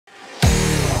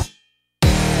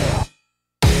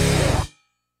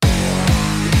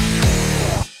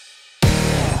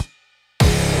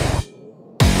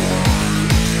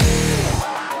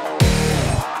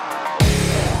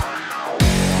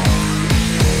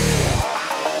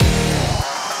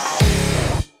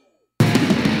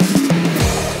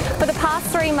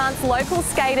months, local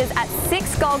skaters at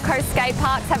 6 Gold Coast skate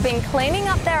parks have been cleaning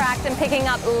up their act and picking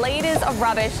up litres of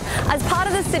rubbish as part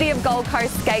of the City of Gold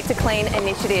Coast Skate to Clean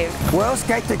initiative. Well,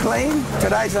 Skate to Clean,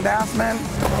 today's announcement,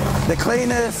 the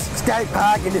cleanest skate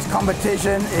park in this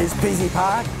competition is Pizzey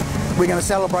Park. We're going to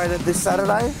celebrate it this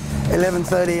Saturday,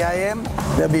 11:30 a.m.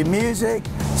 There'll be music,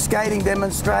 skating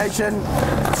demonstration,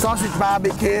 sausage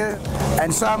barbecue,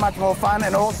 and so much more fun,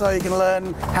 and also you can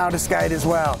learn how to skate as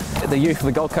well. The youth of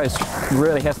the Gold Coast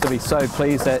really has to be so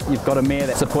pleased that you've got a mayor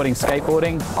that's supporting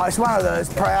skateboarding. It's one of those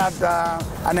proud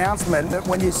announcements that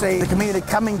when you see the community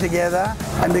coming together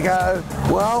and to go,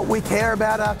 well, we care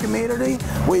about our community,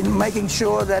 we're making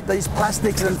sure that these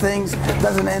plastics and things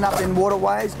doesn't end up in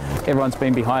waterways. Everyone's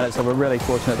been behind it, so we're really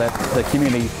fortunate that the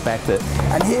community backed it.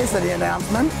 And here's the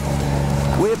announcement.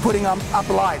 We're putting up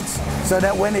lights so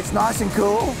that when it's nice and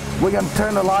cool, we're going to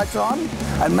turn the lights on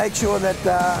and make sure that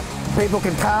people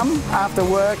can come after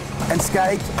work and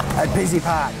skate at Pizzey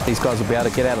Park. These guys will be able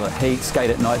to get out of the heat,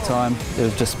 skate at night time. It'll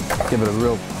just give it a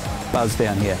real buzz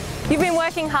down here. You've been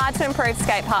working hard to improve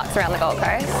skate parks around the Gold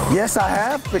Coast. Yes, I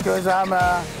have, because I'm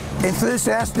an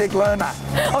enthusiastic learner.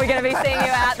 Are we going to be seeing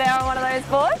you out there on one of those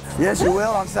boards? Yes, you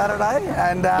will on Saturday,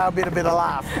 and I'll be a bit of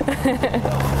laugh.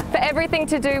 For everything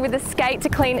to do with the Skate to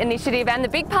Clean initiative and the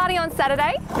big party on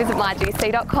Saturday, visit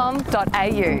mygc.com.au.